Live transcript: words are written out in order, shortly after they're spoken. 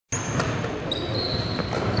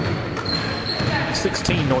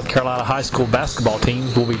16 North Carolina high school basketball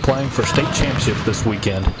teams will be playing for state championships this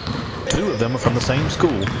weekend. 2 of them are from the same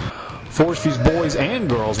school. Forestview's boys and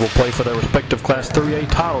girls will play for their respective Class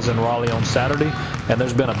 3A titles in Raleigh on Saturday, and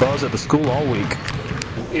there's been a buzz at the school all week.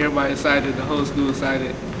 Everybody excited, the whole school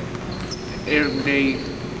excited. Every day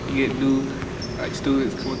you get new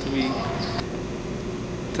students coming to me,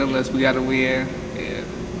 telling us we got to win, and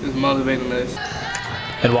it's motivating us.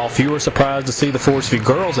 And while few are surprised to see the Forestview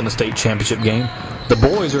girls in the state championship game, the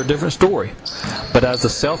boys are a different story. But as the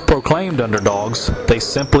self-proclaimed underdogs, they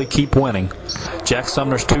simply keep winning. Jack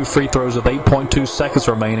Sumner's 2 free throws with 8.2 seconds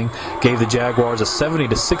remaining gave the Jaguars a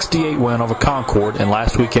 70-68 win over Concord in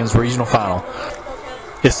last weekend's regional final.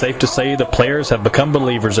 It's safe to say the players have become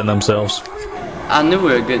believers in themselves. I knew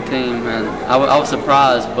we were a good team, and I was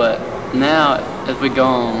surprised, but now as we go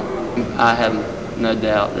on, I have no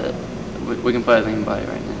doubt that we can play with anybody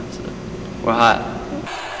right now, so we're hot.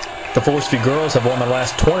 The Forestview girls have won their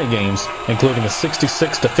last 20 games, including a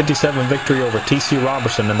 66-57 victory over TC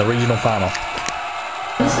Robertson in the regional final.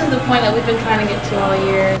 This is the point that we've been trying to get to all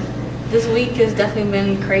year. This week has definitely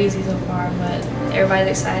been crazy so far, but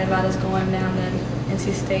everybody's excited about us going down to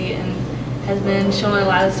NC State and has been showing a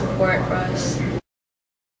lot of support for us.